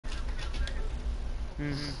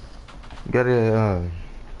We gotta,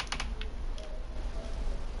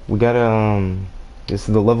 this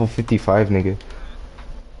is the level 55 nigga.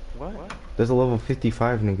 What? There's a level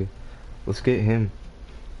 55 nigga. Let's get him.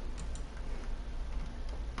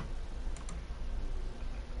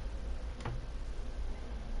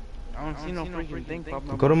 I don't see no freaking thing popping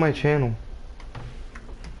up. Go to my channel.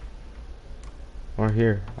 Or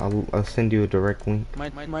here, I'll send you a direct link.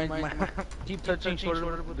 My keep touching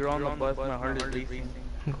shoulder, they're on the bus, my heart is racing.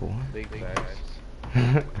 Go on. Big facts.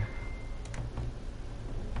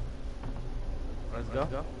 Let's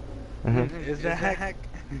go. Is that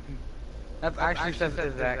That actually says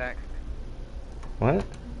Isaac. What?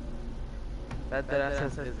 That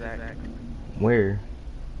says Isaac. Where?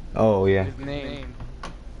 Oh yeah. His name.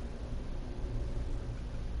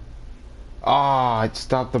 Ah, it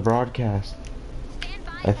stopped the broadcast.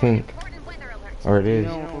 I think. Or it is.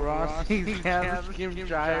 Dino, rossi,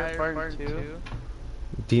 schrier part 2.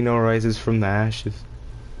 Dino rises from the ashes.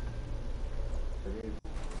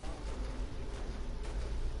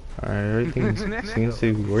 Alright, everything seems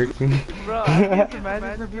to be working. Bro, I can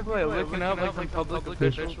imagine some people like looking up like some public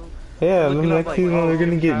official. Yeah, then next like, thing you know, they're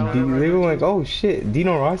gonna get Tyler, they go like, oh shit,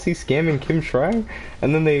 Dino Rossi scamming Kim Schreier,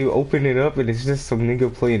 and then they open it up and it's just some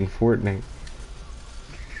nigga playing Fortnite.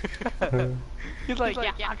 He's like,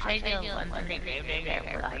 yeah,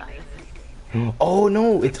 oh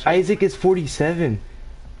no, it's Isaac is 47.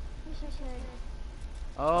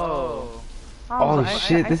 Oh. Oh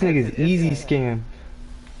shit, this nigga's easy scam.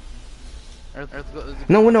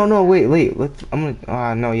 No, No, wait, let's, I'm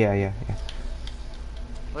gonna, no, yeah.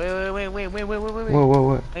 Wait.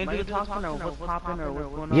 What? I need to talk to know what's popping or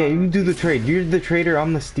what's going on. Yeah, you do the trade. You're the trader,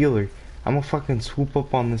 I'm the stealer. I'm gonna fucking swoop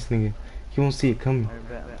up on this nigga. He won't see it coming.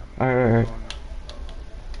 Alright.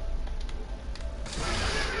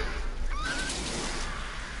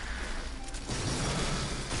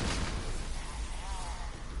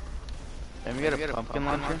 Have you got a pumpkin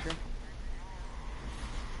launcher?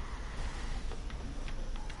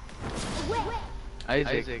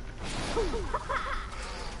 Isaac.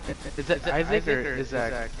 Is that Isaac or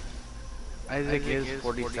Isaac? Isaac is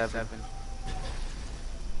 47.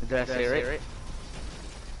 Did I say it right?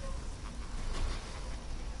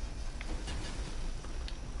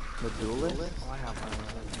 The duelist? Oh, I have one.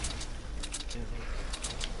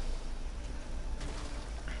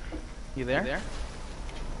 You there?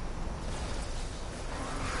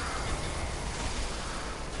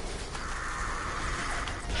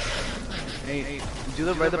 Hey, do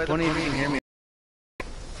the ride the pony if you can hear me.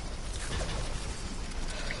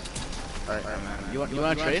 Alright, man. You want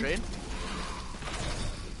to trade?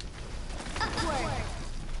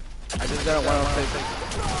 I just got a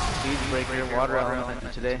 106 speed breaker water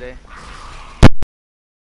element today.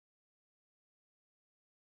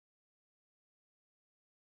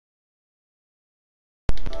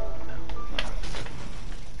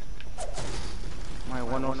 My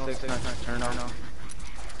 106 not turn on.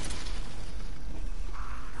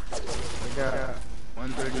 I got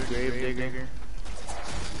 130 grave digger.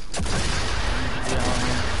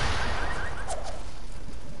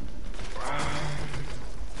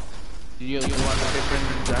 Do you want the different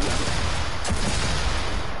gun?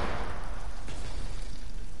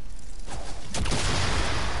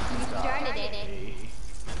 You started it.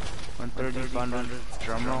 130 bundle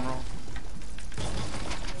drum roll.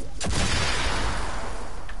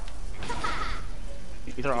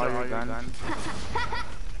 These are all your guns.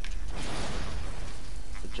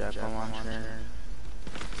 The jackal launcher.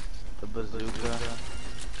 The bazooka.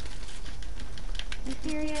 You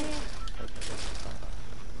serious?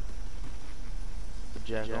 The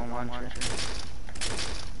jackal launcher.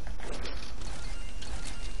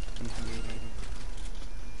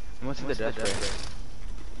 And what's the death rate?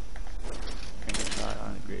 Shot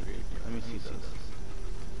on the grave. Let me see those.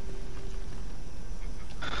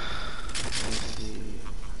 Let me see.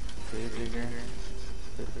 Grave digger.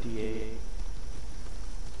 58.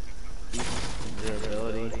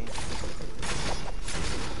 Durability.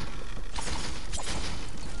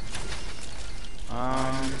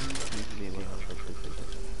 Let me see what else I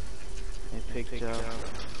picked up.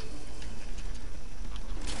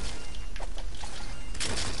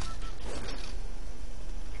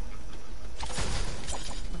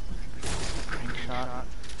 Crank shot.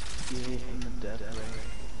 Yay from the death ray.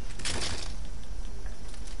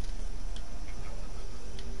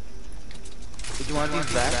 Did you want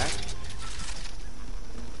these back?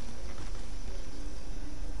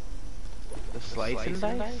 The slice and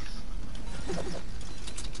dice?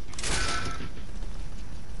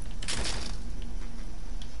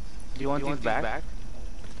 Do you want these back?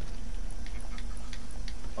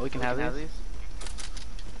 Oh, we can have these?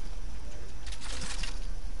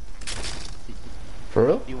 For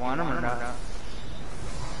real? You want them or not?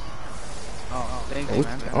 Oh, thanks, Oh,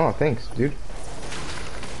 man. oh, thanks, dude.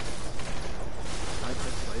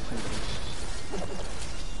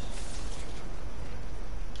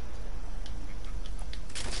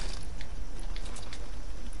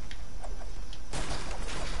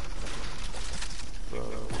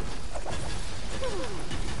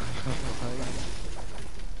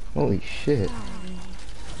 Holy shit.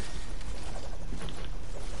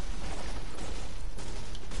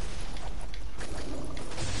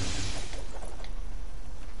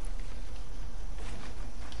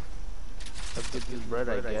 Let's get this bread,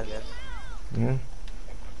 I guess. Yeah.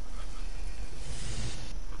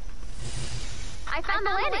 I found the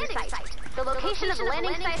landing site. The location of the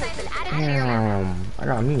landing site has been added to your map. Damn. I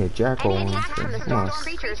got me a jackal Any on attacks from the this. I'm storm gonna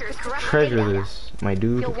creatures could corrupt the treasure data. this, my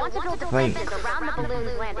dude. You'll want to build Thanks. defenses around the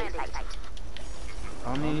balloon's landing site.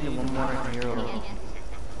 I'll need one more hero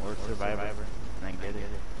or survivor, and I get it.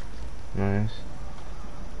 Nice.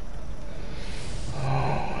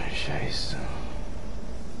 Oh, scheiße.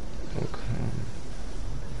 Okay.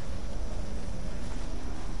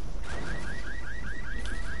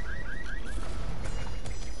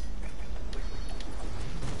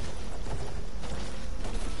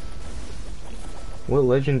 What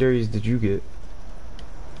legendaries did you get?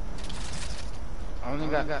 I only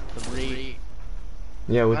got 3.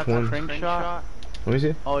 Yeah, which I got the one? crane shot. Let me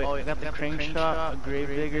see. Oh, I got the crane shot, a grave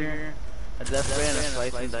digger, a death ray, and a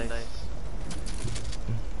slicing dice.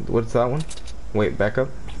 What's that one? Wait, back up.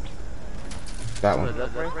 That What, one. a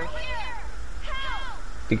death ray?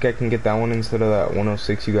 Think I can get that one instead of that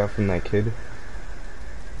 106 you got from that kid?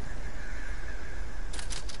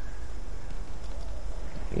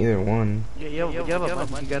 Either one. Yeah, you have a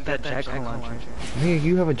bunch. You got that jackal launcher. Hey,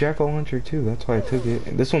 you have a jackal launcher too. That's why I took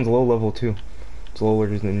it. This one's low level too. It's lower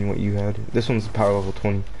than what you had. This one's power level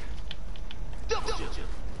 20.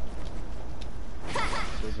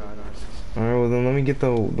 Alright, well then let me get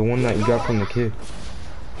the one that you got from the kid.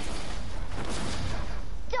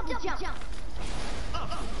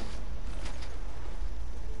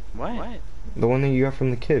 What? The one that you got from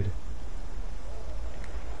the kid.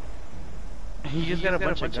 You just got a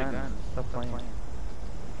bunch of guns. Stop playing.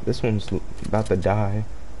 This one's about to die.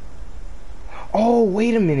 Oh,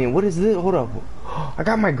 wait a minute. What is this? Hold up. I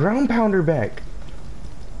got my ground pounder back.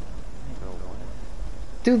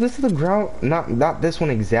 Dude, this is the ground... Not this one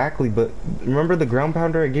exactly, but... Remember the ground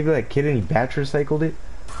pounder I gave you that kid and he batch recycled it?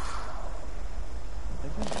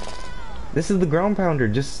 This is the ground pounder.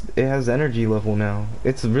 Just... It has energy level now.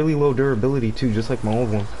 It's really low durability too, just like my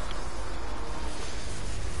old one.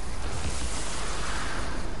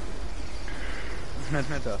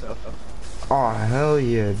 Oh, hell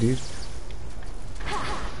yeah, dude.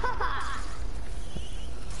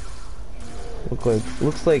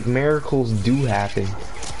 Looks like miracles do happen.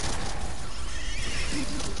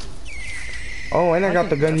 Oh, and I got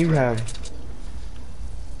the gun you have.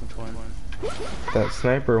 Which one? That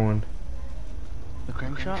sniper one. The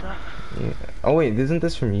crank shot? Yeah. Oh wait, isn't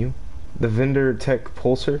this from you? The vendor tech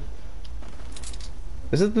pulsar?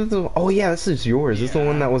 Is it the oh yeah, this is yours. This is the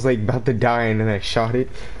one that was like about to die and then I shot it.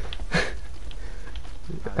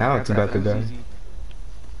 Now it's about to die.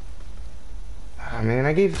 Ah man,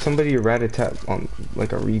 I gave somebody a rat-a-tat on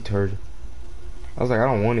like a retard. I was like, I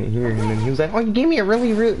don't want it here, and then he was like, oh, you gave me a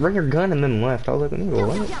really rare gun, and then left. I was like, nigga,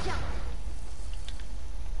 what?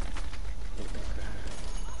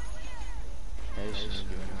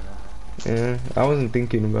 Yeah, I wasn't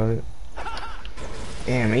thinking about it.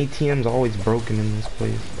 Damn, ATM's always broken in this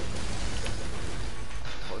place.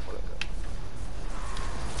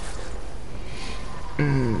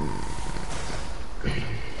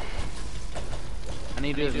 I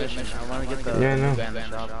need to do this mission. I want to get the Yeah, I know. guy in the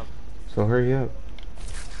shop. So hurry up.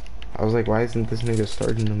 I was like, why isn't this nigga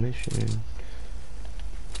starting the mission?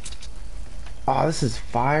 Oh, this is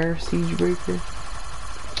fire siege breaker?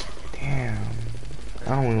 Damn. I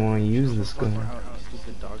don't even want to use this gun.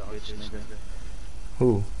 Stupid dog bitch nigga.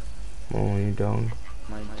 Who? Oh, your dog.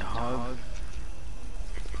 My dog.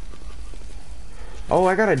 Oh,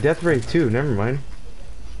 I got a death ray too. Never mind.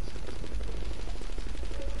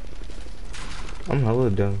 I'm hella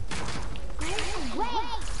dumb.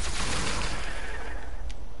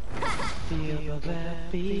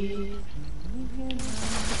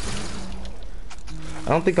 I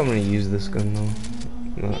don't think I'm gonna use this gun though.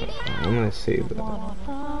 No, I'm gonna save that.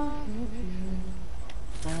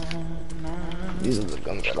 These are the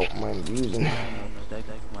guns I don't mind using. If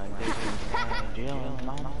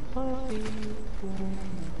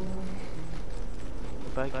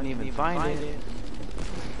I can even find it.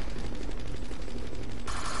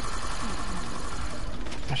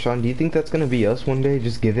 Sean, do you think that's gonna be us one day?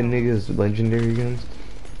 Just giving niggas legendary guns?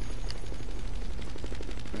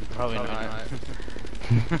 Probably not.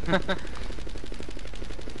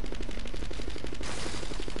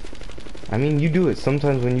 I mean, you do it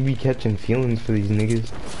sometimes when you be catching feelings for these niggas.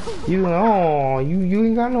 You like, oh, you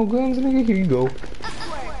ain't got no guns, nigga. Here you go.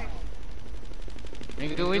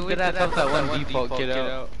 Nigga, we did that one default kid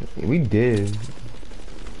out. We did.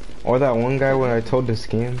 Or that one guy when I told to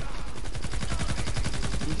scam.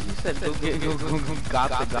 You said go got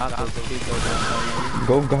those kids over.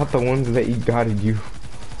 Go got the ones that he gotted you.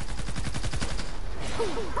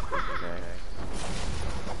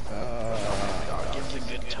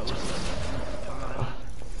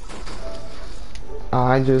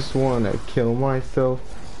 I just wanna kill myself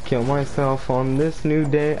on this new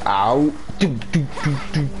day. Ow!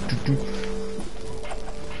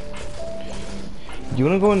 You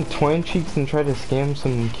wanna go in Twine Cheeks and try to scam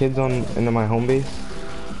some kids into my home base?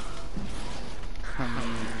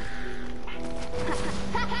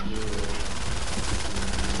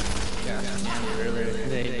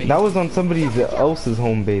 That was on somebody else's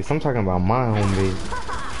home base. I'm talking about my home base.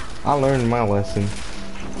 I learned my lesson.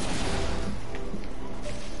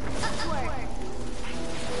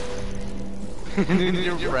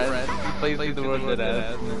 Your friend plays through the world that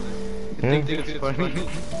ass. You think it's funny?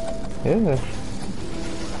 Yeah.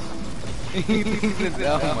 He thinks it's,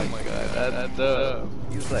 oh my god, that's dope.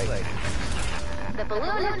 He's like, The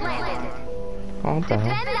balloon has landed. Oh, what the hell?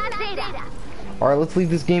 Defend that data. Alright, let's leave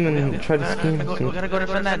this game and try to scheme. we gotta go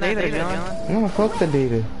defend that data, Dylan. No, fuck the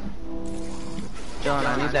data. Dylan,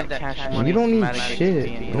 I need that cash money. You don't need schematic shit.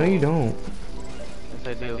 XP. No, you don't. Yes,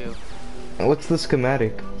 I do. What's the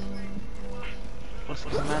schematic? What's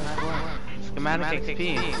the schematic for? Schematic XP.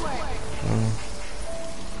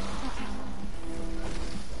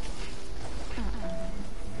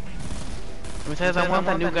 Besides, I want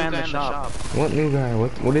that new guy in the shop. What new guy?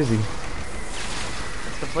 What is he?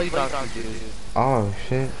 It's the play doctor dude. Oh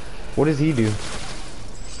shit. What does he do? He's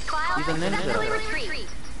a ninja.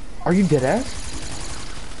 Are you dead ass?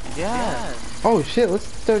 Yeah. Oh shit, let's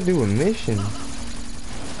start doing missions.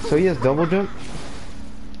 So he has double jump?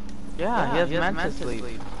 Yeah, he has mantis sleep.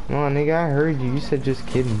 No, nigga, I heard you. You said just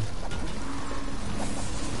kidding.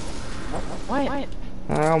 What?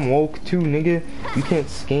 I'm woke too, nigga. You can't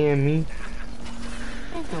scam me.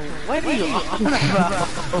 What are you on about?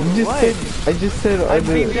 You just said, I just said, I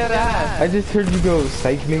beat that ass. I just heard you go,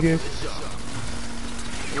 psych, nigga.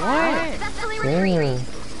 What? Yeah.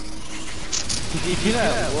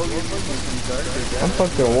 I'm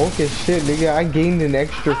fucking woke as shit, nigga. I gained an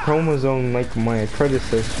extra chromosome like my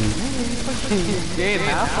predecessor. You gained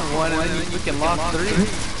half of one and then you freaking lost 3.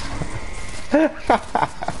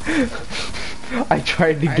 I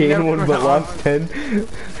tried to gain one but lost 10.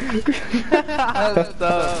 That's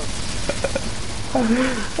tough.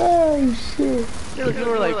 Oh shit. You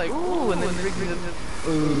were like, ooh, and then freaking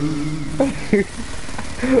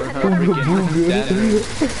Booga booga.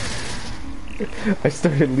 I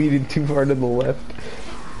started leaning too far to the left.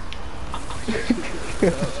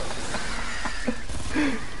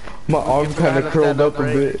 My arm kind of curled up a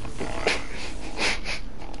bit.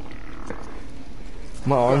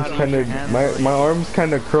 My arms kind of my arms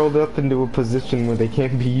kind of curled up into a position where they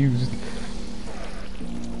can't be used.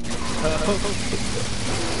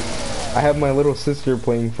 I have my little sister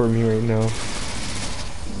playing for me right now.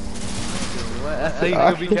 That's how you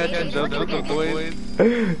could be catching jumps with the boys.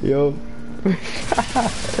 Yo. But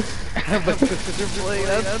the sister playing,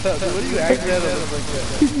 that's tough. What are you acting at us like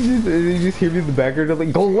that? You just hear me in the background. I'm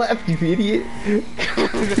like, go left, you idiot.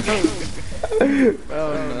 Oh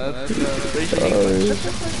no, that's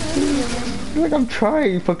like I'm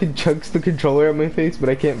trying. Fucking chunks the controller at my face, but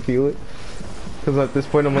I can't feel it. Cause at this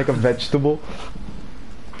point I'm like a vegetable.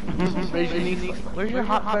 Where's your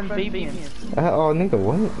hot friend Fabian? Oh nigga,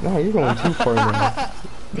 what? No, you're going too far now.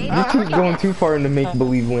 You're going too far into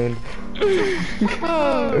make-believe land.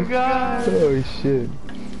 Oh god. Oh shit.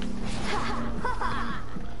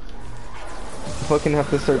 I fucking have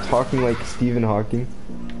to start talking like Stephen Hawking.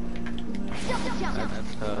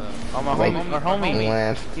 Oh my Like, homie, our homie.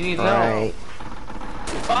 Left, He needs right. help.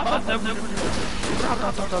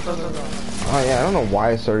 Oh yeah, I don't know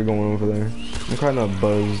why I started going over there. I'm kind of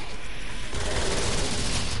buzzed.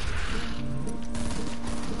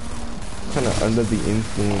 Kind of under the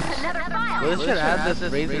influence. Well, they should add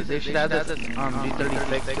this razor. They should add this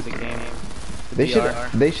G36 to the game.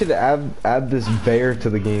 They should add this bear to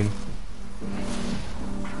the game.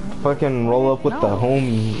 Fucking roll up with the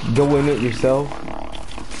homie. Go in it yourself.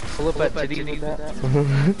 Pull up at titties with that.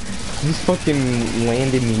 Just fucking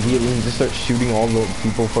land immediately and just start shooting all the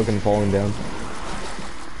people fucking falling down.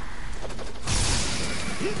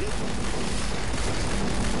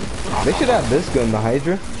 They should have this gun, the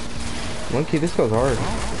Hydra. Monkey, this goes hard.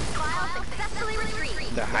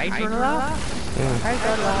 The Hydra? Yeah.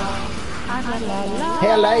 Hydra.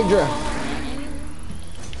 Hell Hydra!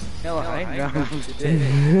 Hell Hydra.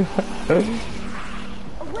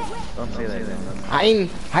 Don't say that. Hein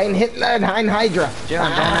Hitler, Hein Hydra!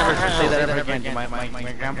 Don't ever say that ever again.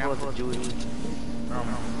 My grandpa was a Jewish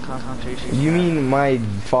concentration camp. You mean my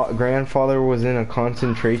grandfather was in a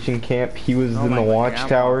concentration camp? He was in the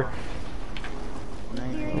watchtower?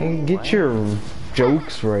 Get your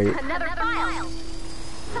jokes right.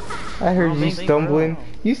 I heard you stumbling.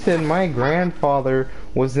 You said my grandfather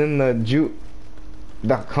was in the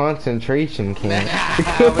concentration camp.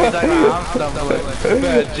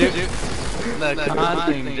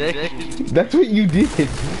 That's what you did.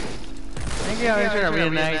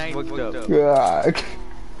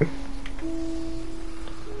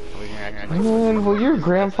 Man, well, your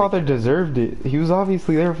grandfather deserved it. He was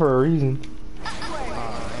obviously there for a reason.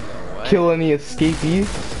 Kill any escapees.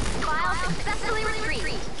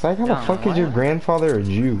 It's like, how the fuck is your grandfather a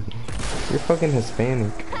Jew? You're fucking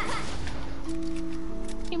Hispanic.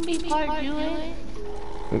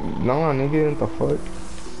 Nah, nigga, what the fuck?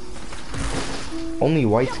 Only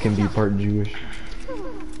whites can be part Jewish.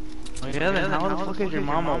 Yeah, then how the fuck is your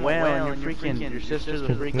mom a whale and your sister's a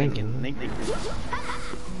freaking nigger?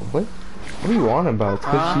 What? What are you on about? It's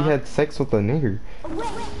because she had sex with a nigger.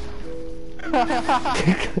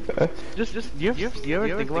 just you ever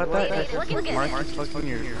think about that? Marcus fucking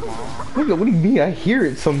your mom. Nigga, what do you mean? I hear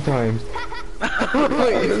it sometimes.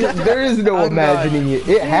 There is no imagining it.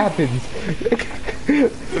 It happens.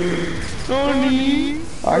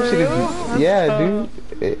 Actually, yeah, dude.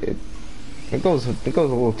 It goes a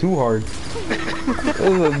little too hard.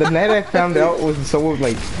 The night I found out was so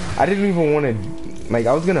like I didn't even want to. Like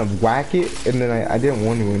I was gonna whack it, and then I didn't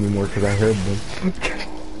want to anymore because I heard them.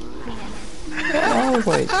 I was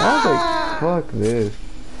like, fuck this.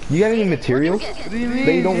 You got any materials that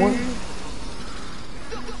you don't want?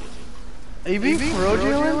 Are you being for real,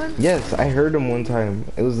 Jalen? Yes, I heard him one time.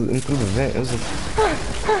 It was into the vent. It was like,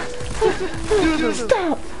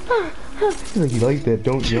 stop! He's like, you like that,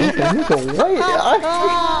 don't you? I was like, nigga,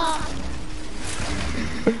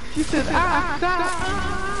 what? She said, stop!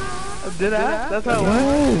 Did I? That's how it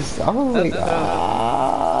was? Yes, I was like,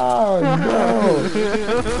 no.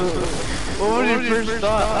 What was your first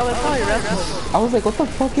thought? Oh, that's how you're wrestling. I was like, what the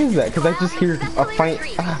fuck is that? Because I just hear a fight,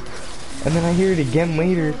 and then I hear it again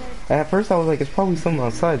later. And at first I was like, it's probably something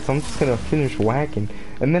outside, so I'm just gonna finish whacking.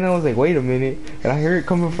 And then I was like, wait a minute, and I hear it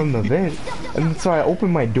coming from the vent. And so I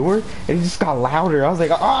opened my door, and it just got louder. I was like,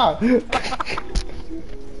 ah! You're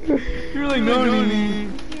like, no, Nini.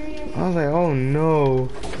 I was like, oh no.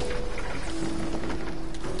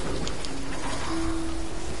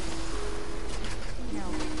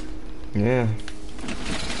 Yeah.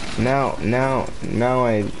 Now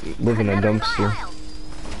I live in a dumpster.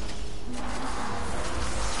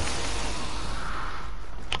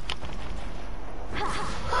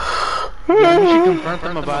 Yeah, we should confront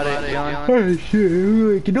them about it, Dylan. Oh shit,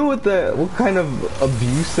 like, you know what kind of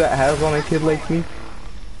abuse that has on a kid like me?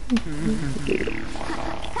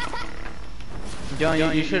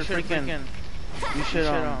 Dylan, you should freaking, you should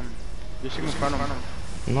confront them.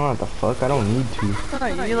 No, what the fuck? I don't need to.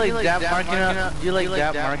 You like dab marking up? You like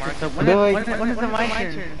dab marking up? When is it my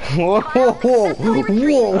turn? Whoa!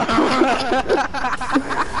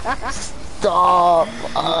 Stop!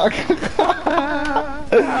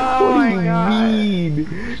 What do you mean?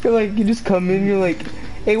 You're like, you just come in, you're like,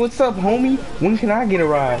 hey, what's up, homie? When can I get a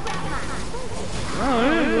ride?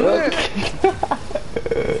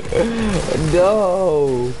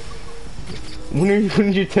 No.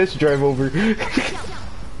 When's your test drive over?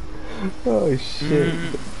 Oh shit.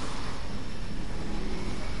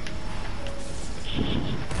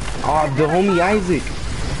 Oh, the homie Isaac.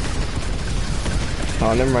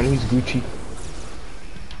 Oh, never mind, he's Gucci.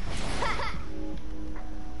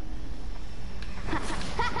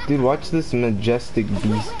 Dude, watch this majestic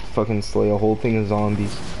beast fucking slay a whole thing of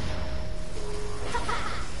zombies.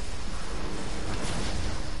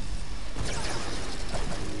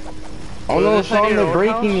 Oh no, Sean, they're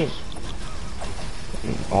breaking it.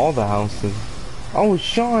 All the houses. Oh,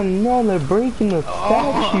 Sean, no, they're breaking the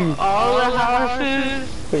statue. All the houses?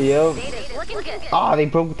 Yep. Ah, they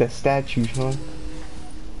broke the statue, Sean.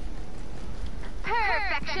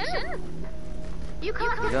 Perfection. You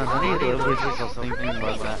can't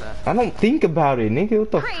I don't think about it, nigga. What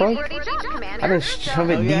the fuck? I just shove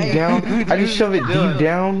it deep down. I just shove it deep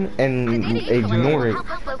down and ignore it. Next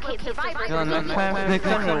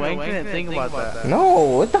time you're wanking, think about that.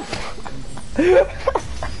 No, what the fuck?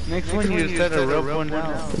 Next one you set a rope one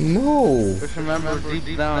out. No. Just remember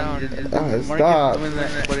deep down. Stop. Stop.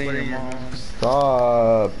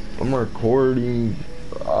 Stop. I'm recording.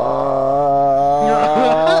 I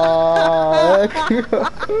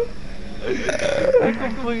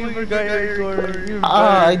completely forgot you're recording.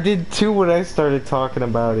 I did too when I started talking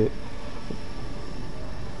about it.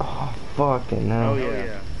 Oh, fucking hell. Oh,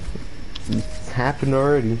 yeah. It's happened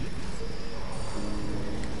already.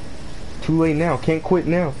 Too late now. Can't quit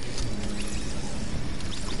now.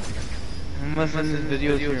 I'm gonna send this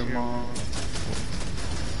video to your mom.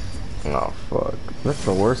 Oh, fuck. That's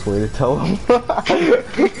the worst way to tell them.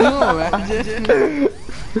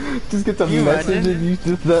 Just get the message and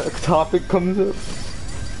the topic comes up.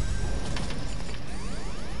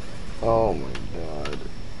 Oh my god.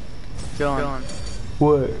 John.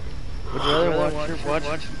 What? Would you rather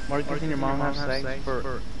watch Marcus and your mom have sex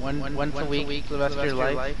for once a week for the rest of your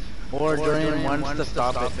life? Or during once to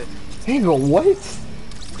stop it? Hang on, what?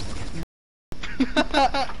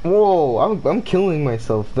 Whoa, I'm killing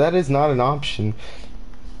myself. That is not an option.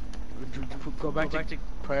 Go back to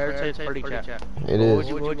prioritize party chat. It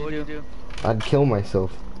is. What would you do? I'd kill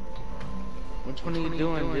myself. Which one are you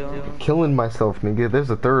doing, Joe? Killing myself, nigga. There's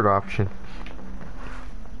a third option.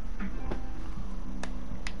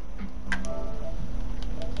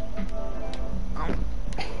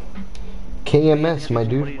 KMS, my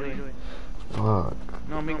dude. Fuck.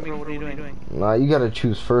 No, what are you doing? Nah, you gotta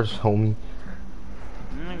choose first, homie.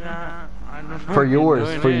 For yours.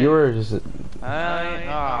 I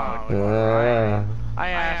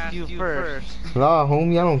asked you first. Nah,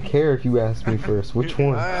 homie, I don't care if you ask me first. Which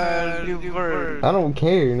one? You first. I don't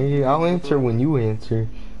care, nigga. I'll answer when you answer.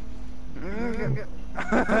 Oh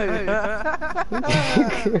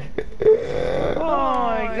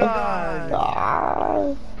my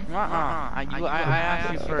god. I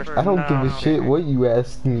asked you first. I don't give a shit what you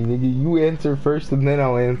asked me, nigga. You answer first and then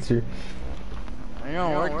I'll answer. It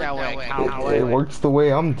don't work that way, cowboy. It works the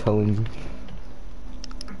way I'm telling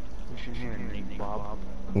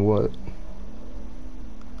you. What?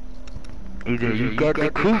 Either you got the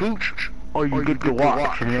cooch or you get the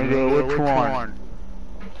watch, nigga. Which one?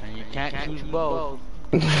 And you can't choose both.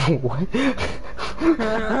 What?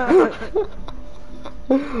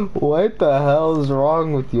 What the hell is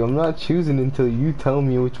wrong with you? I'm not choosing until you tell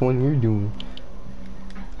me which one you're doing.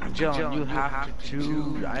 John, you have to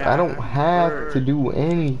choose. I don't have to do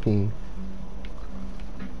anything.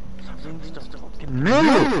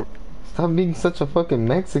 No! Stop being such a fucking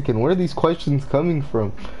Mexican. Where are these questions coming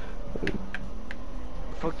from?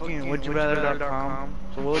 Fucking wouldyourrather.com.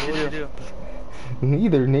 So what would you do?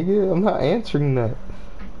 Neither, nigga. I'm not answering that.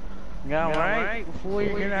 Yeah, right. Before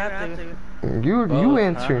you're gonna have to. You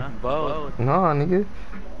answer. Both. Nah, nigga.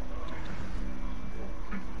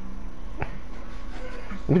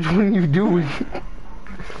 Which one you doing?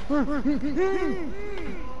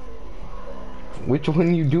 Which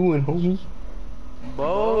one you doing, homie?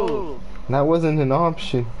 Both. That wasn't an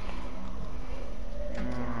option.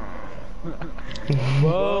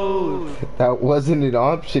 Both. That wasn't an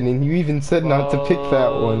option, and you even said not to pick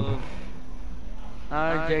that one.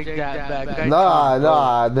 I take that back.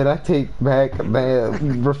 Nah. Then I take back my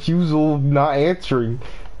refusal of not answering.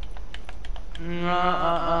 You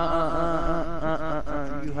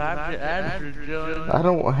have to answer, John. I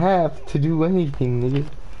don't have to do anything, nigga.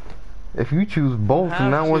 If you choose both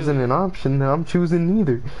and that wasn't an option, then I'm choosing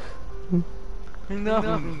neither.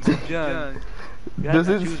 No, John.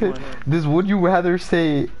 Does would you rather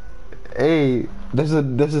say, hey, there's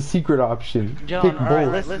a secret option. John, pick both.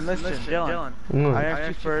 Right, listen, Dylan. I asked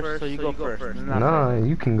you first, so you go first. Nah,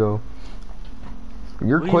 you can go.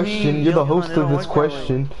 Your question, you're the host of this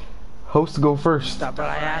question. Host, go first. But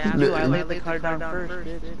I asked you, I laid the card down first,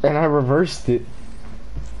 bitch. And I reversed it.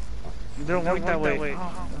 It don't work that way.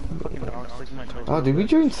 Oh, did we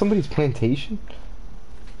join somebody's plantation?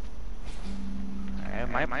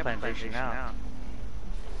 My plantation now.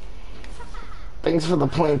 Thanks for the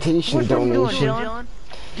plantation donation.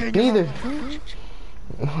 Neither.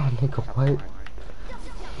 Oh, nigga, what?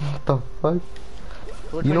 What the fuck?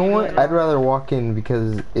 You know what? I'd rather walk in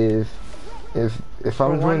because if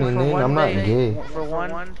I'm joining in, I'm not gay. For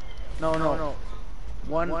one? No.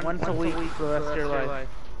 Once a week for the rest of your life.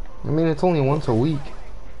 I mean, it's only once a week.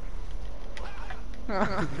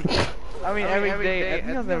 I mean, every day. I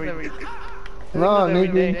think that's every week. No,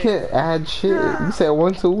 nigga, you can't add shit. You said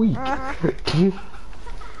once a week. What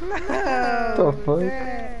the fuck?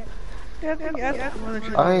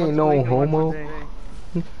 I ain't no homo.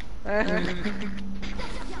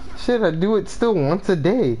 Shit, I do it still once a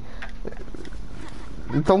day.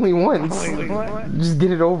 It's only once. Just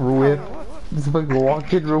get it over with. Just fucking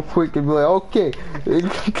walk in real quick and be like, okay.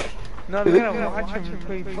 No, they're gonna watch him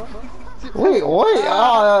play ball. Wait, what?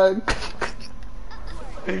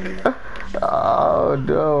 Oh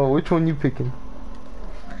no, which one you picking?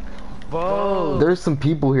 Both. There's some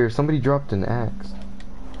people here. Somebody dropped an axe.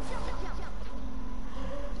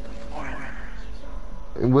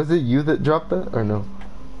 Was it you that dropped that or no?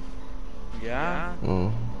 Yeah.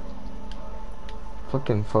 Oh.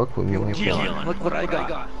 Fucking fuck with me like that. Look what I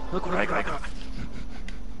got. Look what I got.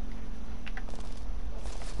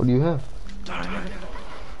 What do you have?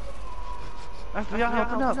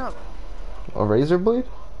 Open up. A razor blade?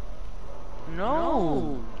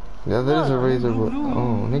 No. Yeah, that is a razor blade.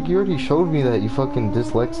 Oh, nigga, you already showed me that, you fucking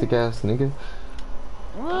dyslexic ass nigga.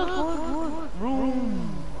 Look.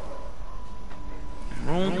 Room.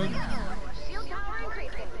 Shield power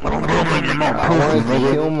increasing. I wanted to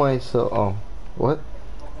kill myself. Oh, what?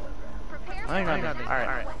 Prepare I got nothing.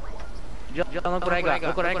 Alright. John, look what I got.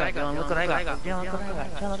 Look what I got. John, look what I got. John, look what I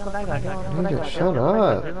got. John, look what I got. John, look what I got. Shut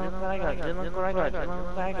up. John, look what I got. John, look what I got. John,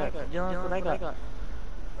 look what I got. John, look what I got.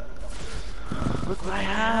 Look what I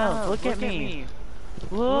have. Look at me.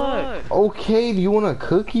 Look. Okay, do you want a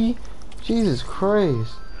cookie? Jesus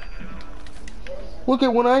Christ. Look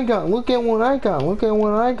at what I got. Look at what I got. Look at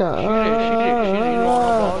what I got.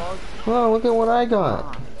 Oh, look at what I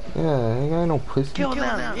got. Yeah, I got no pussy. Kill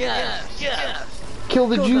them. Yes. Kill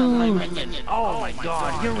the Jews. Oh my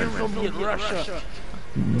God. You're in Soviet Russia.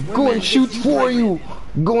 Go and shoot for you.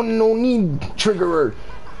 Go and no need triggerer.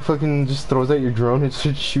 Fucking just throws out your drone and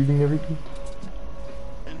starts shooting everything.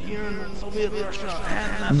 And here in Soviet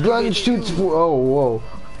Russia. Gun shoots for. Oh, whoa.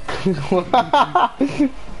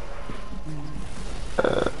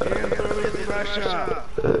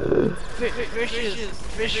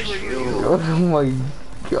 Fish for you. Oh my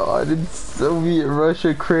God, in Soviet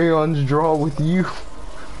Russia, crayons draw with you.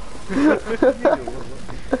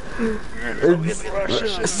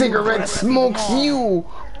 Cigarette smokes you.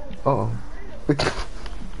 Oh.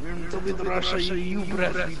 Soviet Russia, you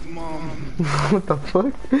breastfeed mom. What the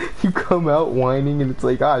fuck? You come out whining and it's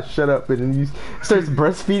like, ah, shut up, and then you starts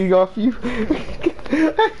breastfeeding off you.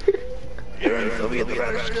 You're in Soviet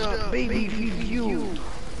Russia, baby feed you.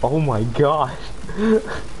 Oh my God.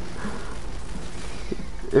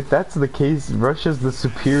 If that's the case, Russia's the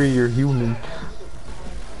superior human.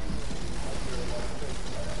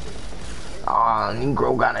 Ah,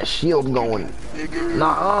 Negro got a shield going.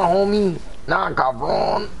 Nah, homie. Nah,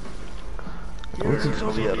 cabron. You're in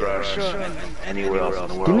Soviet Russia and anywhere else in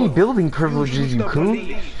the world. Give me building privileges, you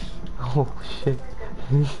coon. Oh shit.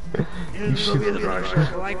 In Soviet Russia,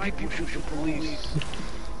 black people shoot the police.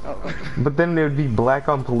 But then there would be black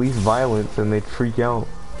on police violence and they'd freak out.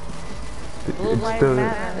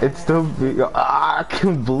 It's still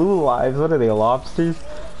blue lives. What are they, lobsters?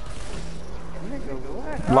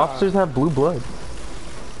 Lobsters have blue blood.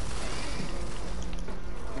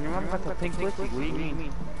 Your mom got the pink pussy. What do you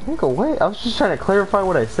mean? Nigga, what? I was just trying to clarify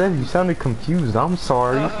what I said. You sounded confused. I'm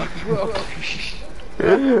sorry.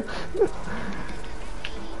 It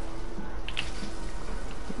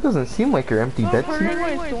doesn't seem like you're empty, Betsy.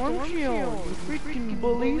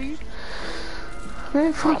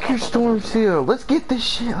 Man, fuck your storm seal. Let's get this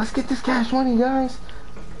shit. Let's get this cash money, guys.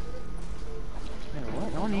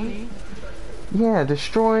 Yeah,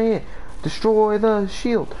 destroy it. Destroy the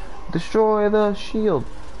shield. Destroy the shield.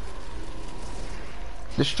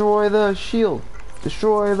 Destroy the shield.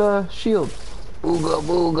 Destroy the shield. Booga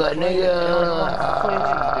booga, nigga.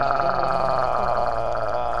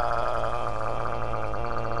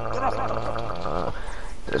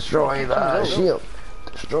 Destroy the shield.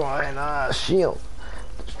 Destroy the shield.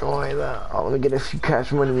 Destroy the. Oh, let me get a few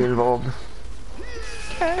cash money involved.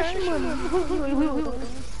 Cash money.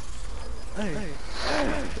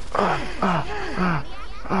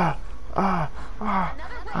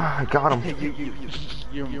 I got him.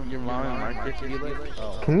 Your mom and Mark get you like,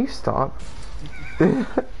 oh. Can you stop? That's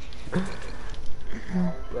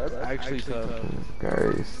actually tough.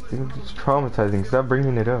 Guys, it's traumatizing. Stop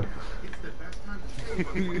bringing it up.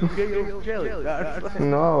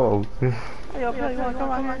 No.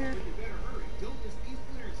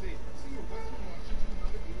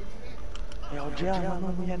 Yo, Jill,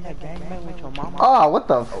 remember we had that gangbang with your mama? Ah, what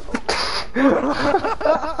the f-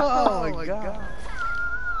 Oh my God.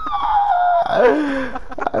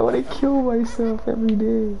 I want to kill myself every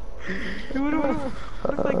day. It would have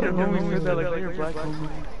like they're doing with that, like they're black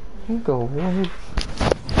woman. Go what?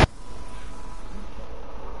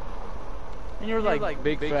 And you're like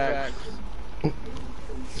big facts.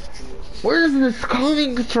 Where's this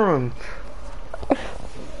coming from? What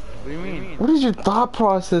do you mean? What is your thought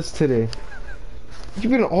process today?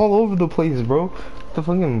 You've been all over the place, bro. The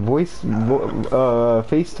fucking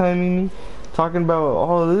FaceTiming me, talking about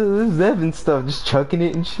all this Evan stuff, just chucking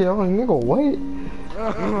it and shit. I'm like, nigga, what?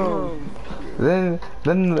 Then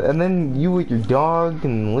you with your dog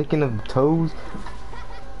and licking of the toes.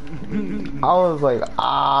 I was like,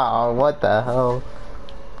 what the hell?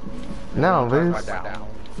 No, this.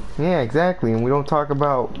 Yeah, exactly, and we don't talk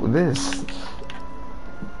about this.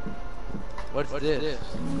 What's this?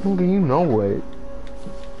 Nigga, you know what?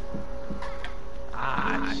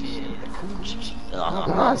 Shit.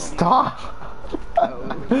 Stop!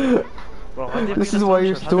 Bro, This is why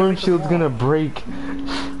your storm shield's gonna break.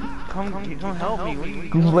 Come help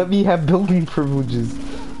me. Let me have building privileges.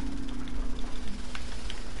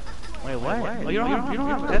 Wait, what? Oh, you don't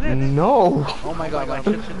have edit? No! Oh my god, my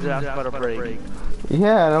shit's about to break.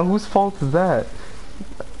 Yeah, now whose fault is that?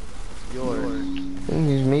 Yours.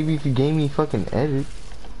 Maybe if you gave me fucking edit.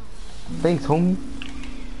 Thanks, homie.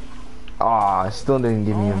 Aw, still didn't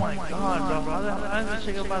give me Oh him. my god, bro. How is this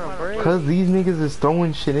shit about to break? Cause these niggas is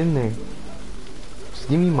throwing shit in there. Just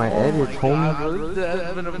give me my edits, homie. God,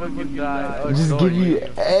 that's been a fucking die. Oh, Just give you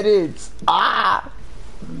edits. Ah!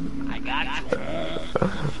 I got you.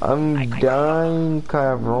 I'm dying,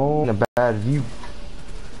 cabrón. A bad view.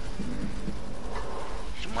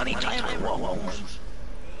 Money time.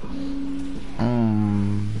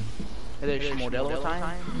 Is it Modelo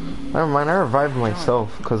time? Never mind, I revived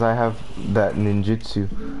myself because I have that ninjutsu.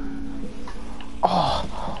 Oh!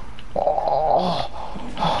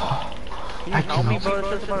 Can you help me, bro? It's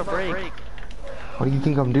just about to break. What do you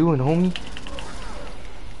think I'm doing, homie?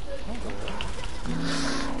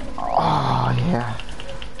 Oh, yeah.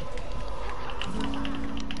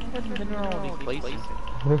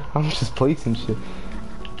 I'm just placing shit.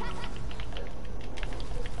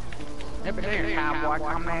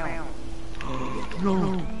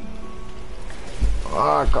 No.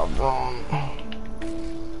 Ah, cabrón.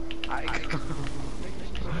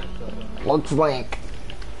 Looks like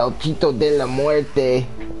El Chito de la Muerte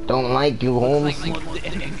don't like you, Holmes.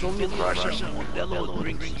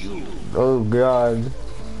 Oh, God.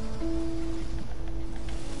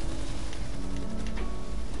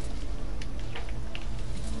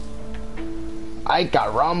 Ay,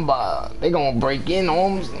 caramba. They gonna break in,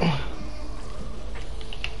 Holmes.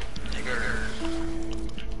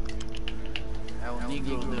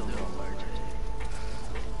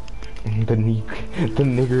 The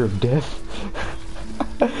nigger of death.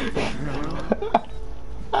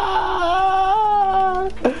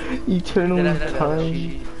 Eternally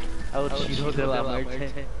time. El Chito de la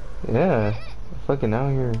Muerte. Yeah, fucking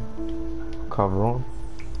out here. Cabrón.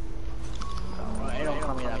 Don't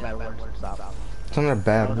call me that bad word. Stop. It's not a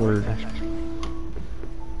bad word.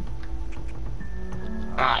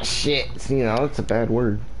 Ah, shit. See, now it's a bad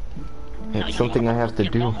word. It's something I have to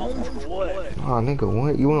do. Oh, nigga,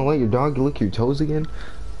 what? You wanna let your dog lick your toes again?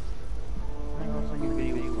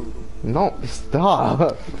 No,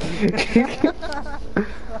 stop.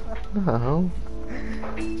 No.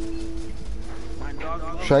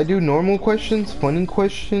 Should I do normal questions, funny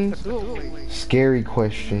questions, scary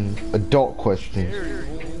questions, adult questions?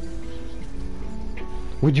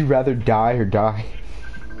 Would you rather die or die?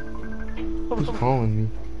 Who's calling me?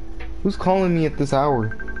 Who's calling me at this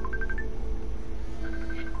hour?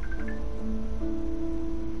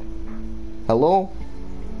 Hello?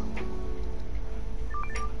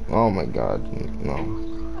 Oh my god, no.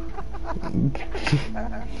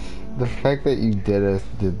 The fact that you did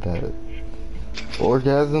that.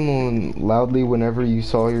 Orgasm loudly whenever you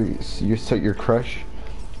saw your crush,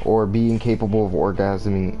 or be incapable of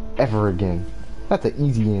orgasming ever again. That's an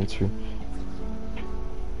easy answer.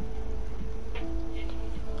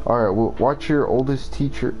 Alright, well, watch your oldest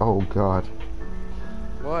teacher. Oh god.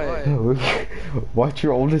 What? Watch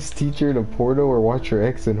your oldest teacher in a porno or watch your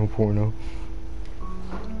ex in a porno.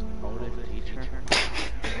 Oldest teacher?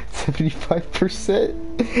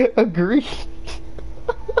 75% agree.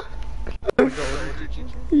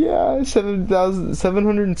 Yeah,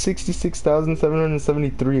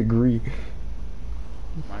 766,773 agree.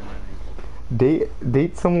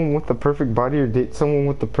 Date someone with the perfect body or date someone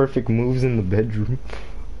with the perfect moves in the bedroom.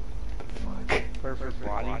 Fuck. Perfect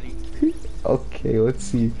body. Okay, let's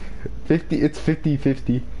see. It's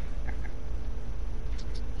 50-50.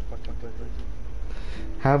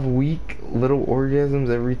 Have weak little orgasms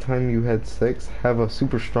every time you had sex. Have a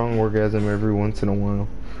super strong orgasm every once in a while.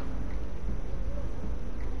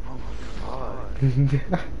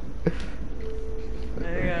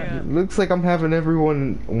 Looks like I'm having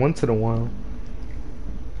everyone once in a while.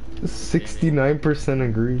 69%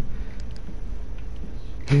 agree.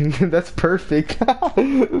 That's perfect.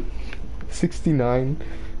 69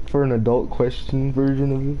 for an adult question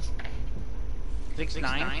version of this.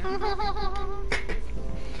 6'9"?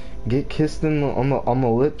 Get kissed on the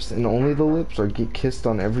lips and only the lips, or get kissed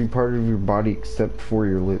on every part of your body except for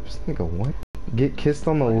your lips. Nigga, what? Get kissed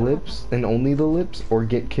on the lips and only the lips, or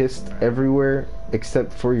get kissed everywhere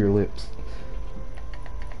except for your lips.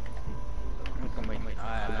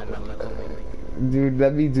 Dude,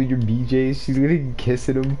 that means when you're BJ, she's gonna kiss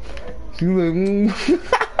at him. She's like,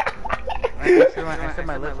 I said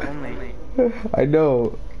my lips only. I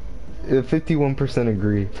know. 51%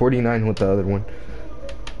 agree. 49 with the other one.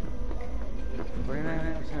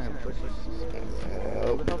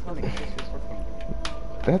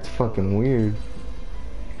 49%. That's fucking weird.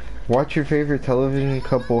 Watch your favorite television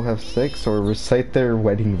couple have sex or recite their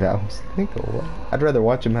wedding vows. I think I'd rather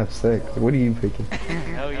watch them have sex. What are you picking?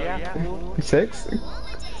 Hell yeah. Sex?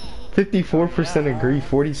 54% agree,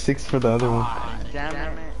 46 for the other one.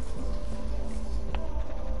 Damn it.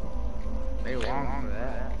 They wrong for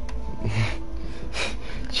that.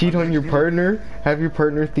 Cheat on your partner? Have your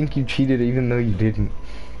partner think you cheated even though you didn't.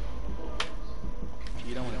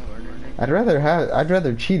 Cheat on my partner? I'd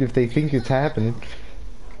rather cheat if they think it's happening.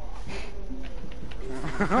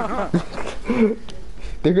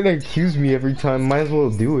 They're gonna accuse me every time, might as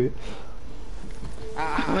well do it.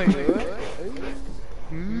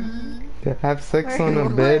 Have sex on a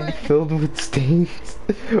bed filled with stains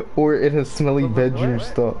or in a smelly bedroom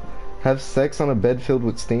stall. Have sex on a bed filled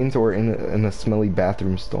with stains or in a smelly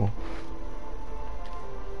bathroom stall.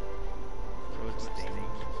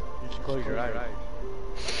 Just close your eyes.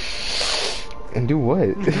 And do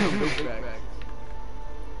what?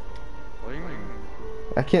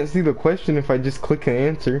 I can't see the question if I just click an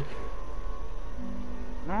answer.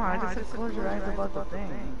 No, I just said close your eyes about the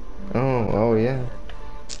thing. Oh yeah.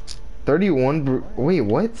 31, wait,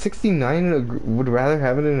 what? 69 would rather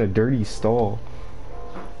have it in a dirty stall.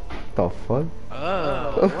 The fuck?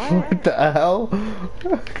 Oh, what the hell?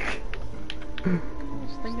 Just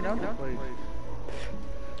thinking of the place.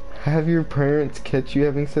 Have your parents catch you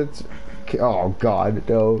having sex? Oh god,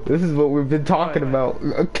 no. This is what we've been talking about.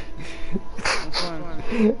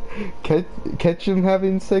 Catch them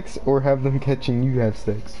having sex or have them catching you have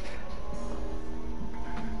sex?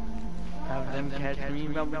 Have them catch me.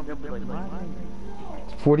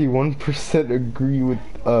 41% agree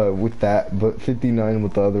with that, but 59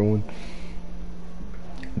 with the other one.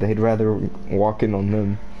 They'd rather walk in on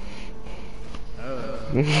them.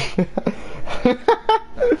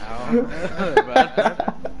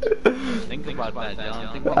 Think about that,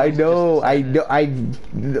 Dylan. I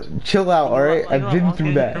chill out, alright? I've been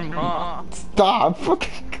through that. Stop!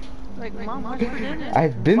 Like, Mom,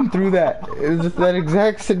 I've been through that. It's that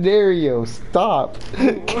exact scenario. Stop.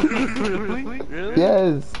 Really?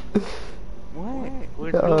 Yes. What?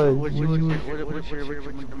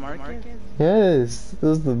 Yes. This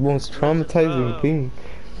is the most traumatizing thing.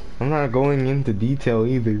 I'm not going into detail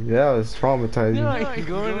either. That was traumatizing. No,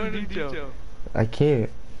 go into detail. I can't.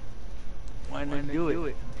 Why not do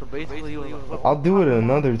it? So basically, I'll do it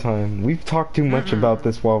another time. We've talked too much about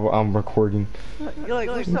this while I'm recording. You're like,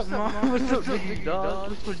 what's up, Mom? What's up, big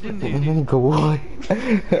dog? Go on.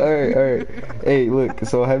 Alright. Hey, look,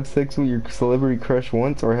 so have sex with your celebrity crush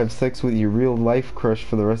once or have sex with your real life crush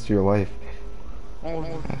for the rest of your life? Oh,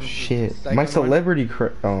 shit. My celebrity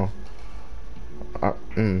crush. Oh. Fuck.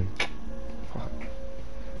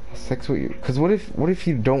 Sex with your. Cause what if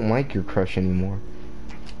you don't like your crush anymore?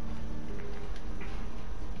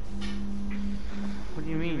 What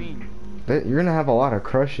do you mean? You're gonna have a lot of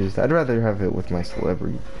crushes. I'd rather have it with my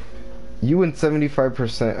celebrity. You and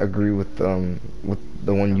 75% agree with the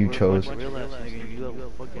one you chose. Oh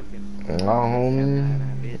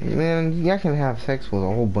man, I can have sex with a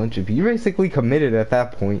whole bunch of people. You're basically committed at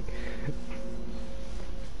that point.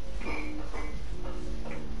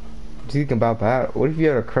 Think about that. What if you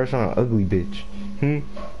had a crush on an ugly bitch?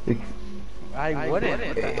 I wouldn't.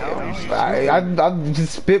 What the hell? I'm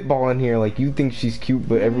just spitballing here. Like, you think she's cute,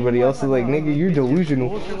 but everybody else is like, nigga, you're delusional.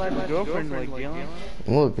 What's your like girlfriend like, Dylan?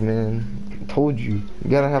 Look, man, I told you. You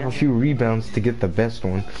gotta have a few rebounds to get the best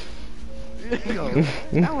one. I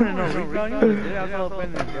wanna know rebound. You have all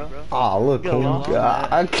been there, bro. Aw, look,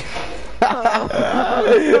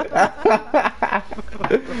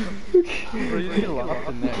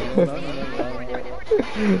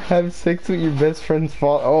 have sex with your best friend's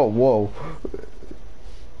father. Oh, whoa.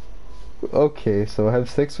 Okay, so have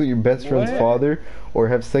sex with your best friend's father, or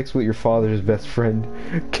have sex with your father's best friend.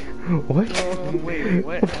 What? Wait,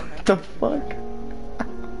 what? What the fuck?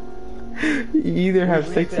 You either have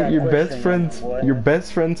sex with your best friend's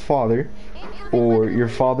father, or your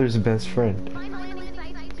father's best friend.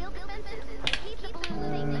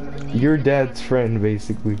 your dad's friend,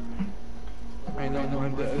 basically. I know,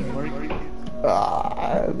 Marky.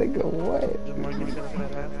 Nigga, what?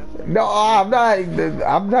 No, I'm not even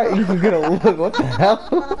gonna look. What the hell?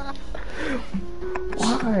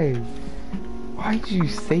 Why? Why'd you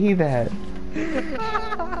say that?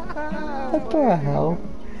 What the hell?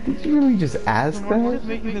 Did you really just ask that?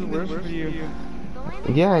 Making it worse for you.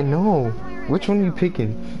 Yeah, I know. Which one are you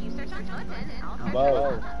picking?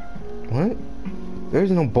 Wow. What?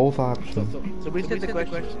 There's no both options. So we said the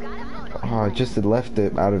question. Oh, I just left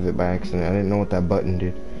it out of it by accident. I didn't know what that button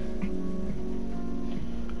did.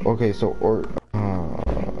 Okay, so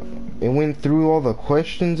it went through all the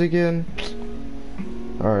questions again.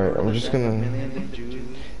 All right, I'm just gonna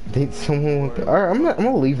date someone with. All right, I'm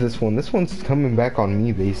gonna leave this one. This one's coming back on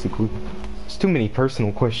me, basically. It's too many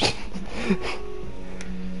personal questions.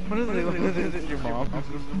 What is it? Your mom?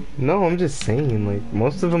 No, I'm just saying, like,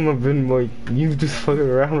 most of them have been like, you just fucking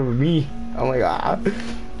around with me. I'm like,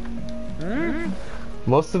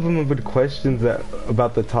 Most of them have been questions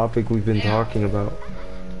about the topic we've been talking about.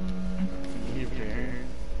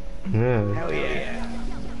 Yeah. Hell yeah.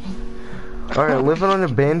 Alright, live in an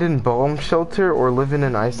abandoned bomb shelter or live in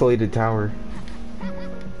an isolated tower?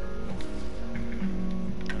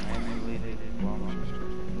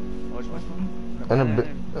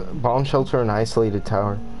 Bomb shelter and isolated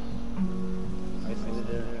tower.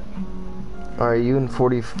 Alright, you and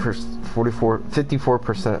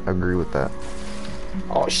 54% agree with that.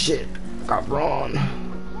 Oh shit, got wrong.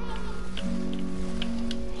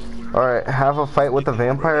 Alright, have a fight with a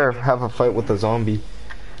vampire or have a fight with a zombie?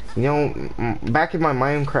 You know, back in my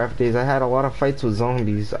Minecraft days, I had a lot of fights with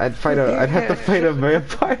zombies. I'd have to fight a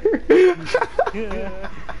vampire.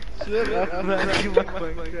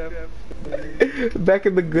 Back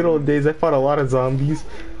in the good old days, I fought a lot of zombies.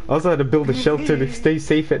 I also had to build a shelter to stay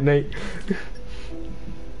safe at night.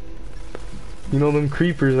 You know, them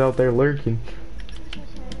creepers out there lurking.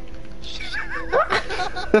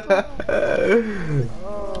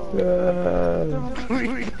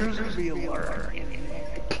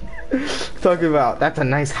 Talking about, that's a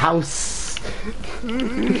nice house.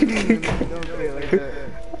 I'm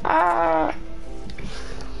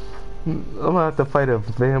gonna have to fight a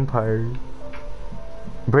vampire.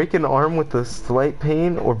 Break an arm with a slight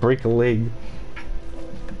pain or break a leg?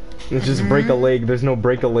 It's just break a leg. There's no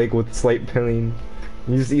break a leg with slight pain.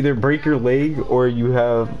 You just either break your leg or you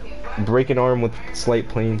have break an arm with slight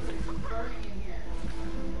pain.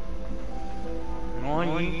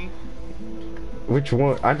 Which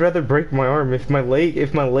one? I'd rather break my arm. If my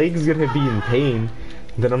leg's gonna be in pain,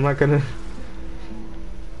 then I'm not gonna.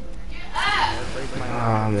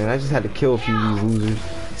 Ah man, I just had to kill a few of these losers.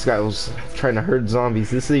 This guy was trying to herd zombies.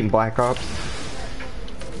 This ain't Black Ops.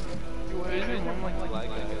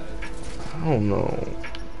 I don't know.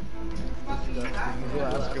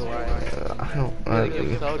 I don't.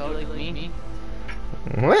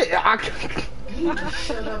 What?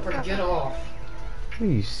 Shut up or get off. What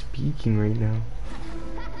are you speaking right now?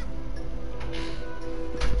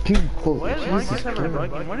 Jesus Christ.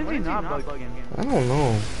 When is he not bugging? I don't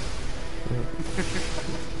know.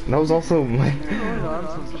 That was also my.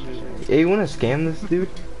 Hey, you wanna scam this dude?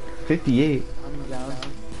 58. I'm down.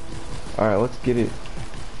 Alright, let's get it.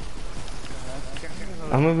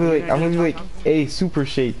 I'm gonna be like, hey, Super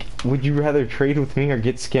Shake, would you rather trade with me or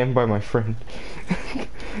get scammed by my friend?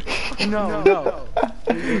 No.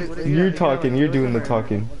 You're talking, you're doing the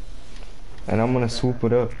talking. And I'm gonna swoop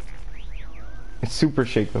it up. It's Super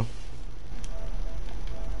Shake though.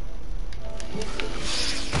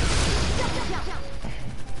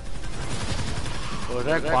 Was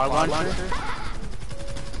that quad launcher?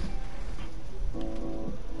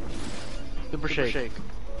 Super shake.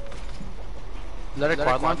 Is that a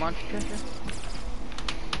quad launcher?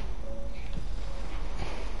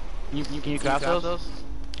 Can you craft those?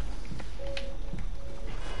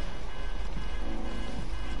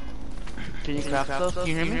 Can you craft those? Can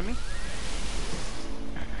you hear me?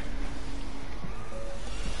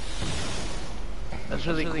 That's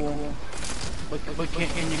really cool. But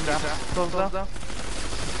can you craft those though?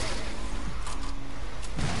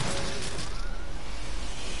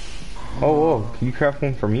 Oh, can you craft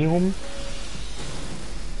one for me, homie?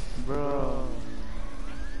 Bro.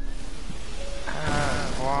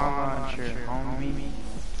 Launcher, homie.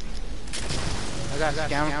 I got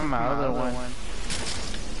scammed from my other one.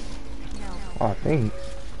 Oh, thanks.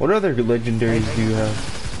 What other legendaries do you have?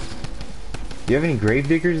 Do you have any grave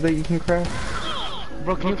diggers that you can craft?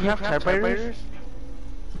 Bro, can you craft typewriters?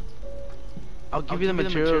 I'll give you the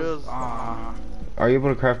materials. Are you able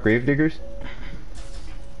to craft grave diggers?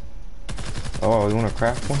 Oh, you want to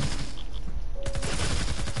craft one?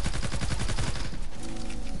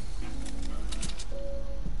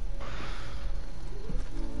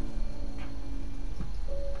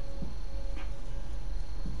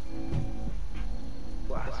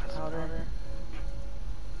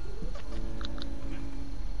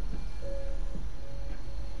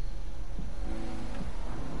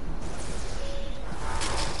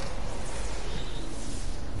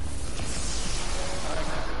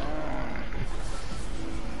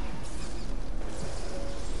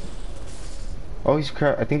 Oh, I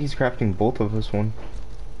think he's crafting both of us one.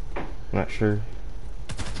 I'm not sure.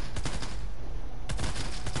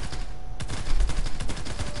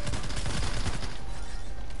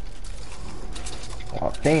 Oh,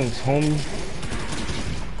 thanks, homie.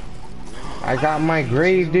 I got my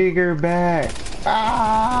grave digger back. Ah!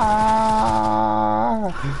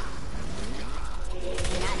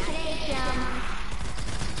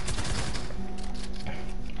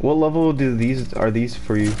 What level are these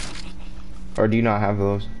for you? Or do you not have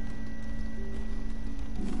those?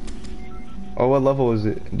 Oh, what level is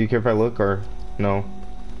it? Do you care if I look or no?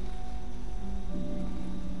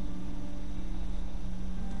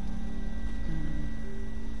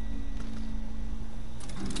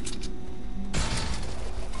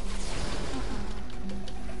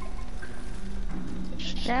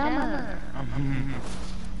 Shammer.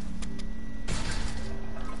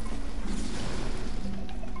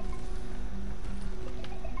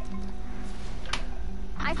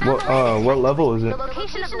 What level is it? The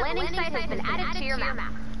location of the landing site has been added to your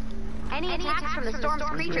map. Any attacks from the storm's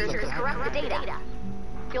creatures could corrupt the data.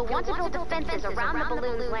 You'll want to build defenses around the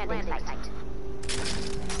balloon's landing site.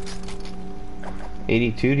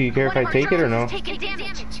 82, do you care if I take it or no? Taking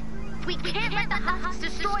damage. We can't let the husks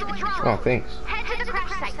destroy the drone. Oh, thanks. Head to the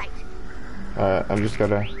crash site. I'm just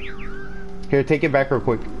gonna... Here, take it back real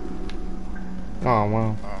quick. Oh,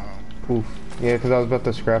 wow. Oof. Yeah, because I was about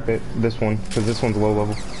to scrap it. This one, because this one's low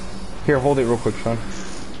level. Here, hold it real quick, Sean.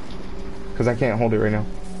 Because I can't hold it right now.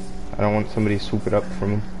 I don't want somebody to swoop it up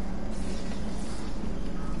from him.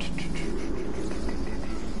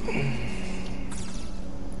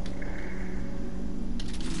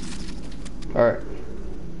 Alright.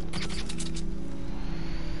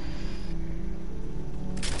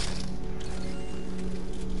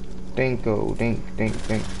 Thanko, think.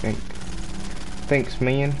 Thanks,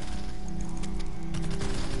 man.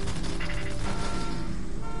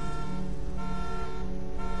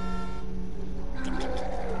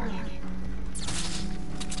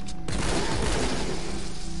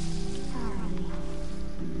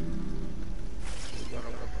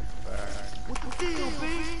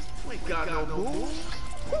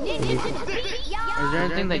 Is there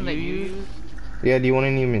anything that you use? Yeah, do you want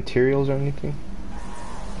any materials or anything?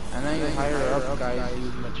 I know you higher up guys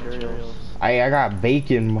use materials. I got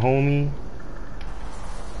bacon, homie.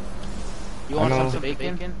 You want some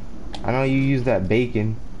bacon? I know you use that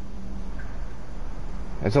bacon.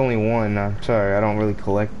 It's only one. I'm sorry, I don't really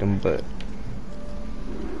collect them, but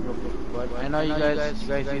I know you guys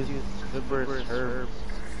use clippers, herbs.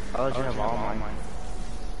 I'll let you have all mine.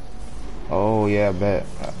 oh yeah, I bet.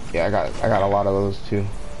 Yeah, I got a lot of those too.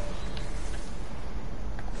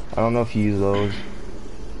 I don't know if you use those.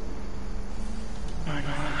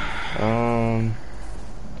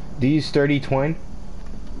 Do you use sturdy twine?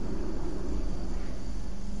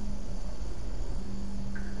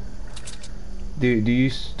 Do you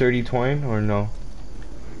use sturdy twine or no?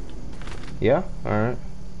 Yeah? Alright.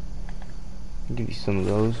 I'll give you some of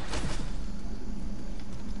those.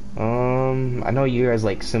 I know you guys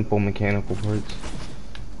like simple mechanical parts.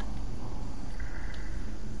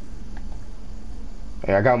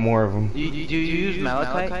 Hey, I got more of them. Do you use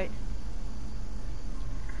malachite?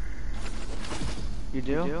 You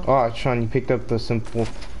do? Oh, Sean, you picked up the simple.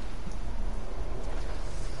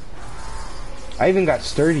 I even got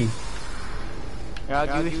sturdy. Yeah,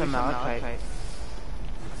 I'll give you some malachite.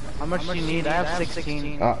 How much do you need? I have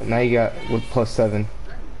 16. Now you got with +7.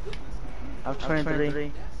 I have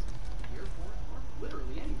 23.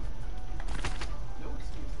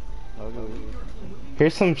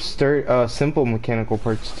 Here's some simple mechanical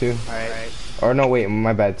parts too. Alright. Or no, wait,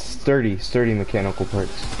 my bad. Sturdy mechanical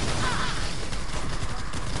parts.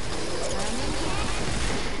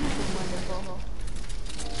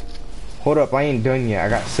 Hold up, I ain't done yet. I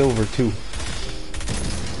got silver too.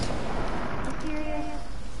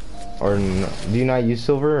 Or no, do you not use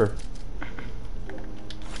silver? Or?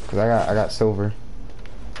 Cause I got silver.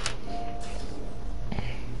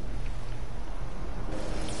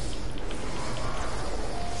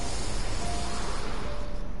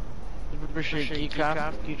 Can you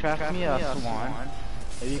craft me a swan?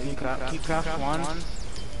 If you can craft swans,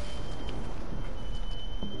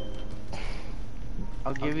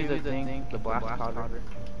 I'll give you the thing, the blast powder.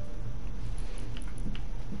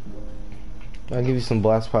 I'll give you some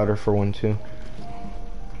blast powder for one too.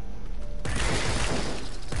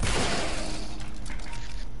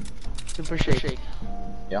 Super shake.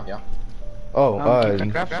 Yeah. Oh, can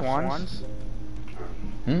you craft swans?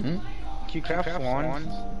 Can you craft swans?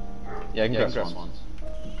 Yeah, I can craft swans.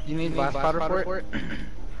 Do you need blast powder for it?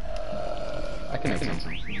 I can make some.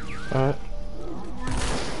 Alright.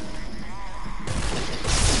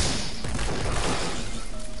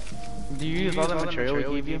 Do you use all the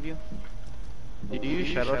material we gave you? Do you use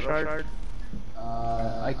shadow shard?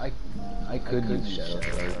 I could use shadow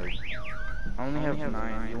shard. I only have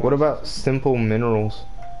 9. What about simple minerals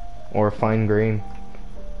or fine grain?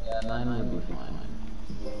 Yeah, 9 would be fine.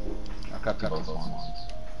 I'll copy both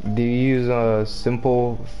ones. Do you use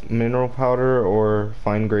simple mineral powder or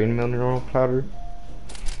fine grain mineral powder?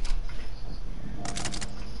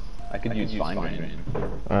 I could use fine grain.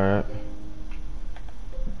 Alright.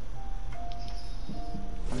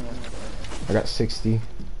 I got 60.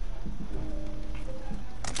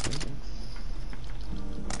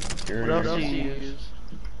 What else do you use?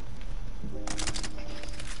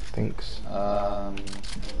 Thanks. Let's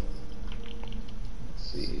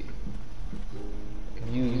see. Could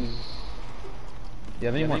use. Do you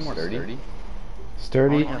have any more sturdy?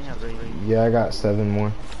 Sturdy? Yeah, I got 7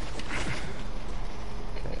 more.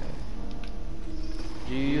 Okay.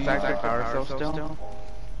 Do you use active power cell still?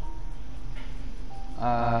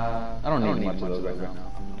 I don't need much of those right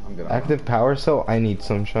now. I'm good. Active power cell? I need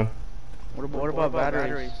some, Sean. What about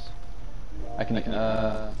batteries? I can.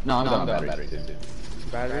 No, I'm done with batteries too.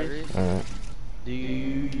 Batteries? Alright. Do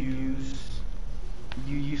you use?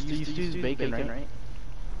 You used to use bacon, right?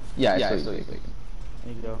 Yeah, I still use bacon.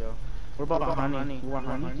 There you go. What about honey? You want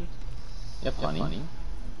honey? Yep, honey.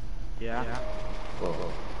 Yeah.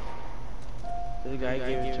 Whoa. This guy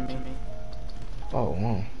gave it to me. Oh,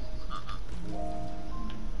 wow.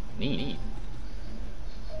 Neat.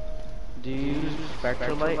 Do you use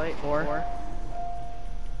spectrolite or?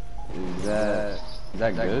 Is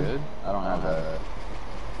that good? I don't have a.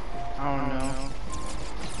 I don't know.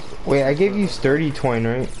 Wait, I gave you sturdy twine,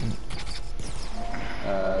 right?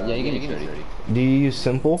 Yeah, you can use 30. Do you use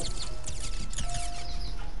simple?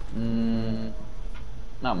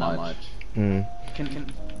 Not much. Can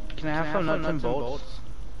I have some nuts and bolts?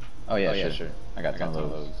 Oh yeah, sure. I got some of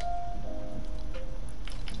those.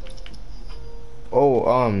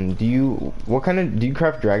 Oh, do you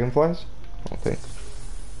craft dragonflies? I don't think.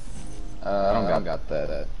 I don't got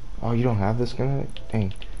that. Oh, you don't have this guy?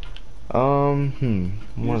 Dang. What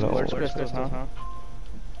Use else? quartz crystals, huh?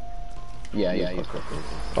 Yeah.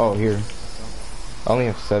 Oh, here. I only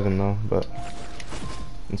have 7 though, but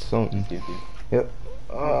it's something. Yep.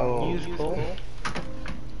 Oh. Use coal?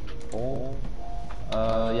 Coal?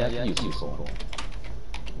 Yeah, I can use coal.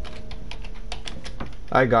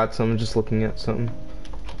 I got some. Just looking at something.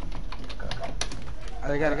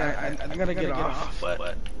 I gotta get off,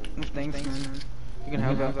 but thanks, man. You can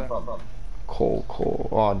have that. Coal.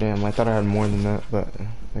 Oh damn! I thought I had more than that, but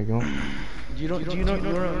there you go. You don't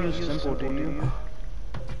use simple, do you?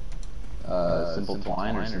 Simple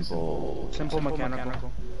twine or simple? Simple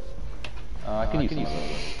mechanical. I can use those.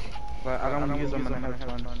 But I don't use them when I have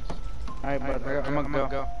tons. Alright, but I'm gonna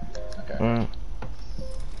go. Okay.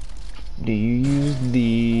 Do you use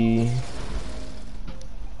the?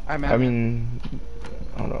 I mean,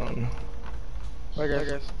 hold on. Bye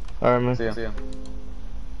guys. Alright, man. See ya.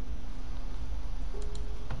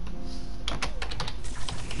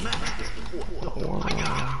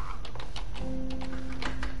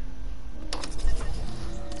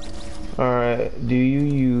 Alright, do you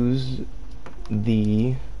use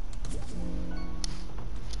the,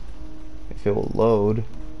 if it will load,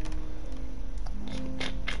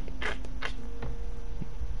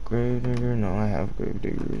 grave digger? No, I have grave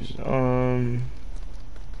diggers.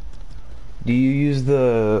 Do you use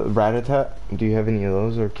the rat-a-tat? Do you have any of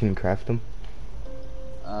those, or can you craft them?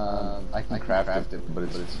 I can craft it, but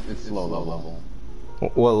it's low level.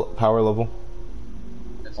 What power level?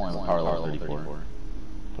 It's only power level 34.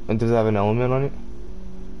 And does it have an element on it?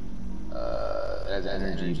 It has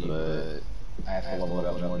energy, but I have to level it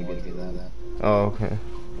up more to get to that. Oh, okay.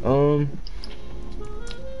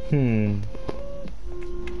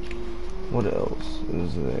 What else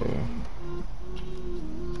is there?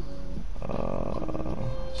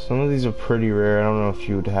 Some of these are pretty rare. I don't know if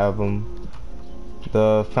you would have them.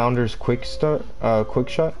 The Founder's quick shot. I can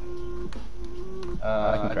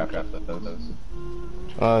craft those.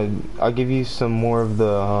 I'll give you some more of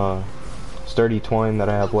the sturdy twine that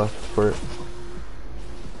I have left for it.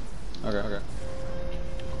 Okay.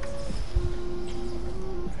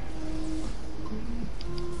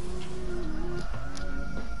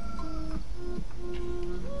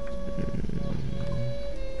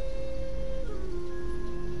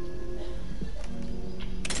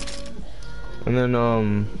 And then,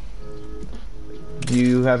 do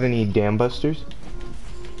you have any dam busters?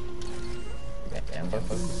 Dam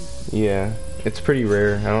busters? Yeah, it's pretty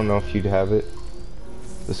rare. I don't know if you'd have it.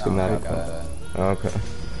 The schematic. No, Okay.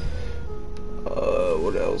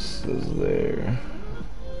 What else is there?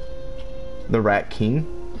 The Rat King.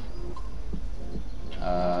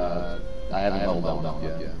 I haven't leveled that one up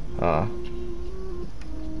yet.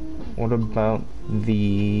 What about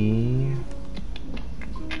the...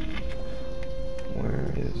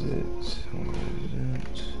 Where is it?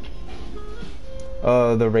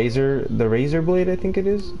 The razor blade, I think it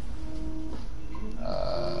is.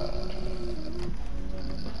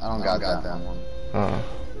 I don't got that one.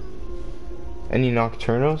 Any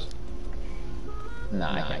Nocturnos?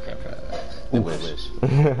 Nah, I can't craft that. I wish.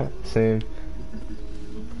 Same.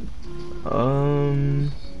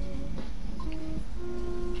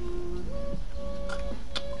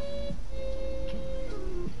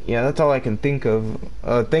 Yeah, that's all I can think of.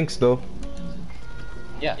 Thanks though.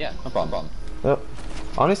 Yeah, no problem. Yep.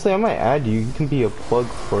 Honestly, I might add you. You can be a plug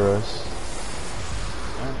for us.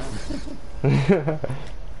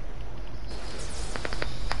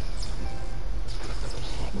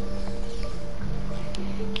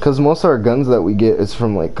 Because most of our guns that we get is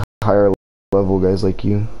from like higher level guys like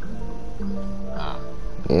you.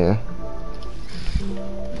 Yeah.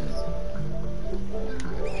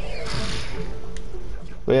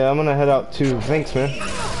 But yeah, I'm gonna head out too. Thanks, man.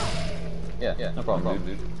 Yeah, no problem,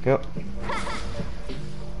 dude. Yep.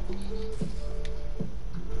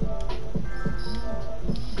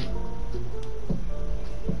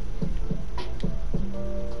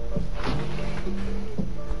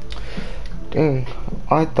 Dang,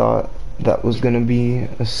 I thought that was gonna be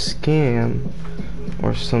a scam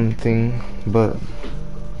or something, but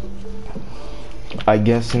I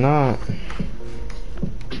guess not.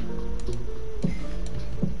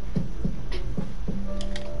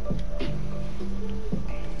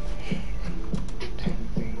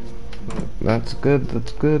 That's good,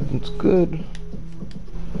 that's good, that's good.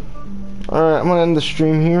 Alright, I'm gonna end the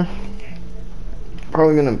stream here.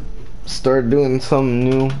 Probably gonna start doing something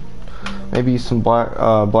new. Maybe some Black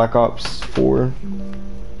Ops 4.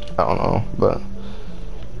 I don't know, but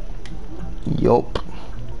yup.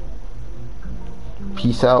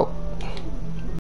 Peace out.